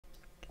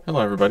Hello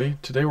everybody,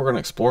 today we're going to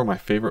explore my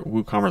favorite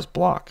WooCommerce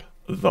block,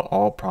 the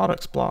All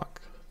Products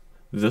block.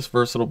 This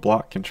versatile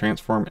block can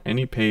transform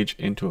any page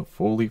into a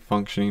fully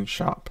functioning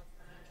shop.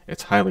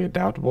 It's highly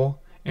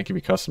adaptable and can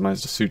be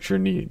customized to suit your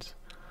needs.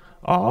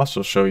 I'll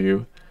also show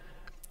you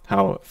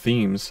how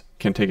themes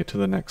can take it to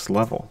the next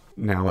level.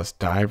 Now let's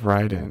dive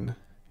right in.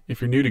 If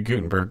you're new to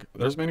Gutenberg,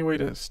 there's many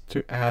ways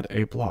to add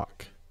a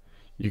block.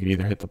 You can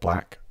either hit the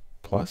black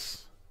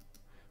plus,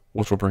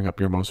 which will bring up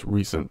your most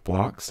recent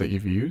blocks that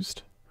you've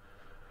used.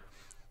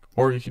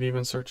 Or you can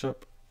even search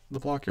up the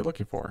block you're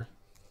looking for,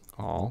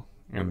 all,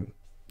 and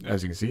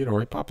as you can see, it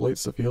already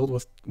populates the field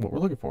with what we're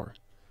looking for.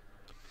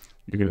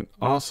 You can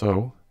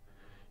also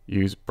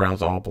use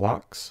Browse All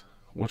Blocks,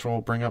 which will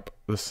bring up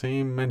the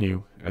same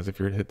menu as if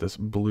you were to hit this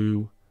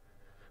blue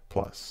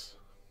plus.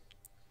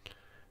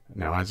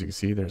 Now, as you can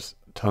see, there's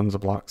tons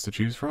of blocks to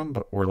choose from,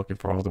 but we're looking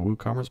for all the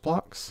WooCommerce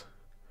blocks,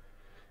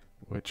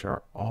 which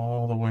are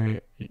all the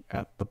way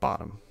at the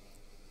bottom.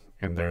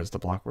 And there's the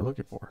block we're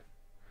looking for.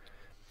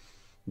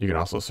 You can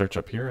also search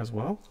up here as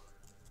well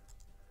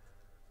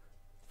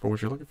for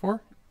what you're looking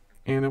for,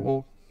 and it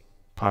will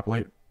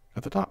populate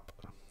at the top.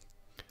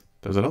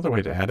 There's another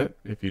way to add it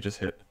if you just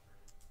hit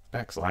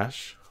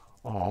backslash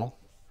all,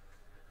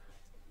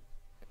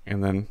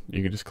 and then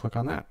you can just click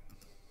on that.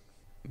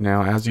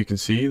 Now, as you can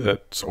see,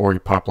 that's already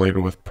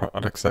populated with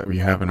products that we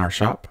have in our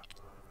shop.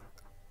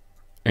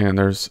 And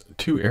there's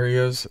two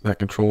areas that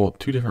control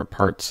two different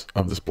parts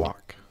of this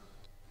block.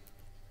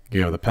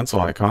 You have the pencil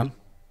icon,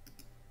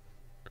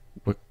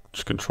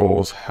 which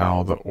controls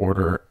how the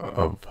order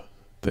of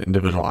the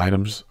individual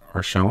items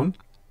are shown,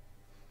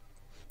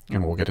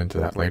 and we'll get into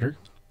that later.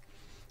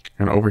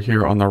 And over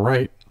here on the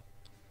right,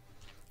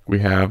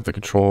 we have the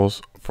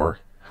controls for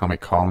how many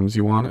columns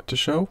you want it to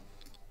show,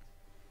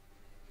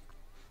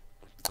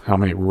 how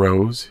many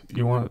rows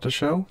you want it to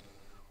show.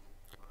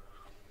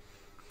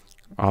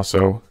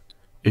 Also,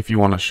 if you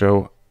want to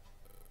show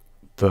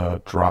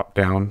the drop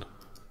down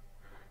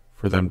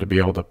for them to be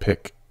able to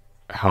pick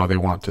how they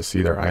want to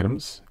see their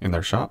items in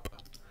their shop.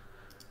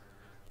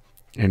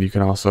 And you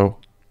can also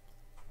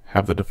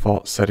have the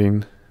default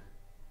setting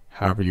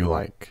however you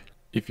like.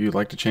 If you'd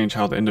like to change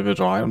how the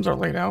individual items are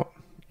laid out,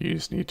 you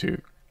just need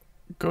to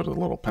go to the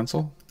little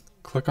pencil,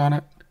 click on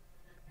it,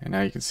 and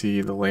now you can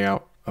see the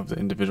layout of the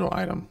individual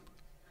item.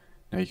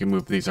 Now you can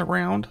move these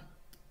around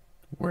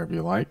wherever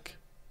you like.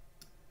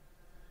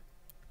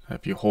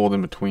 If you hold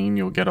in between,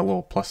 you'll get a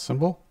little plus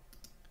symbol.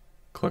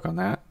 Click on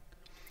that.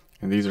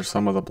 And these are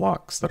some of the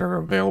blocks that are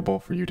available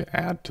for you to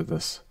add to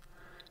this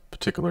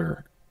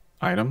particular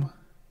item.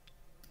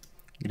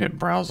 You can hit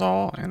Browse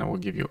All, and it will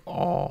give you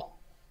all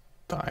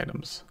the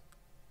items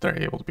that are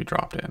able to be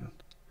dropped in.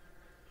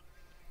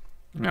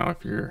 Now,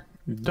 if you're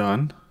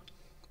done,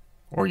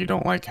 or you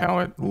don't like how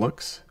it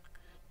looks,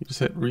 you just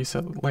hit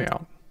Reset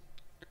Layout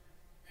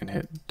and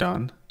hit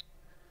Done,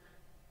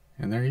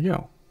 and there you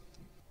go.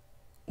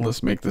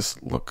 Let's make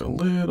this look a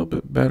little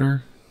bit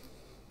better.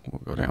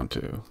 We'll go down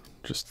to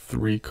just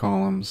 3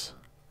 columns,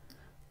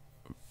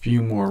 a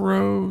few more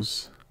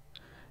rows,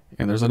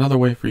 and there's another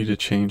way for you to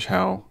change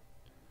how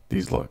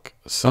these look.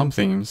 Some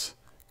themes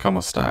come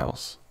with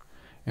styles,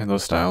 and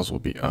those styles will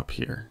be up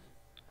here.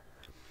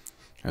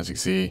 As you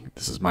see,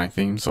 this is my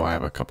theme, so I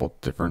have a couple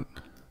different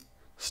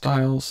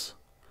styles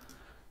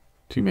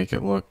to make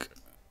it look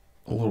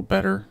a little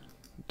better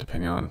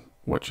depending on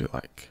what you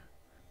like.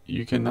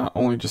 You can not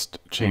only just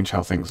change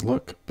how things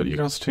look, but you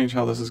can also change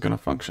how this is going to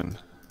function.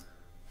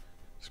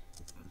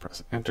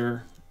 Press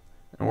enter,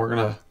 and we're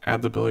going to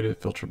add the ability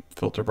to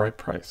filter by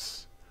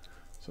price.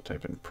 So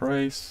type in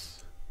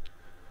price,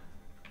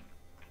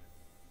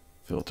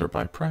 filter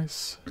by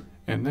price,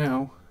 and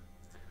now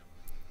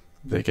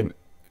they can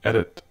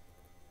edit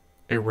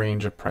a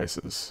range of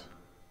prices.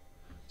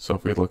 So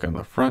if we look on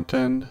the front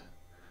end,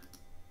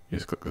 you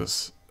just click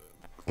this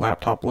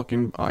laptop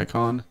looking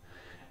icon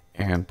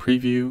and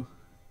preview.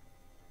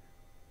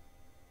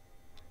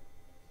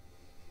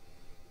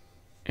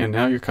 And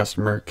now your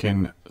customer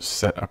can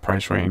set a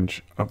price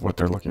range of what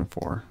they're looking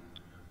for.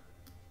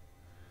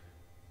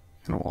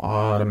 And it will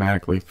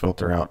automatically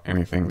filter out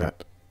anything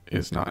that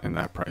is not in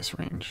that price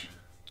range.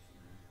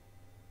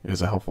 It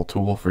is a helpful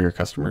tool for your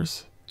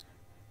customers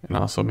and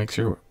also makes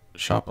your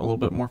shop a little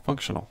bit more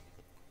functional.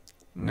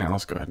 Now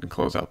let's go ahead and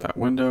close out that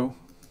window.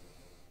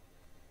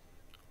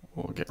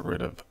 We'll get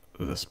rid of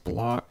this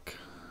block.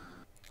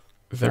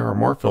 There are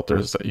more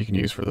filters that you can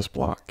use for this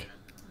block.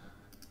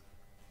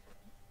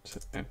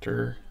 Just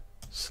enter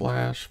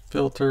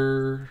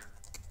 /filter.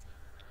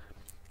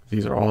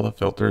 These are all the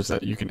filters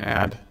that you can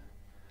add,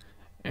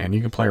 and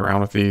you can play around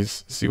with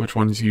these, see which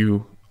ones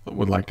you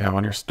would like to have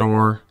on your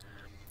store.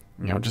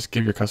 You know, just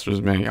give your customers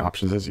as many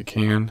options as you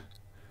can,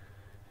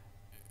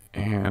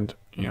 and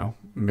you know,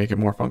 make it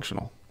more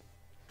functional.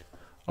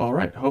 All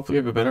right, hopefully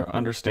you have a better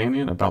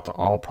understanding about the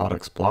All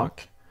Products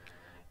block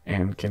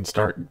and can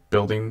start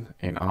building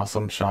an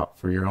awesome shop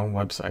for your own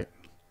website.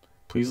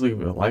 Please leave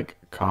a like,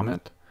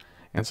 comment,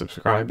 and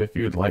subscribe if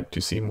you'd like to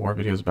see more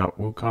videos about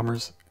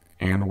WooCommerce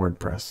and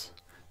WordPress.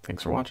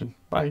 Thanks for watching.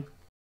 Bye.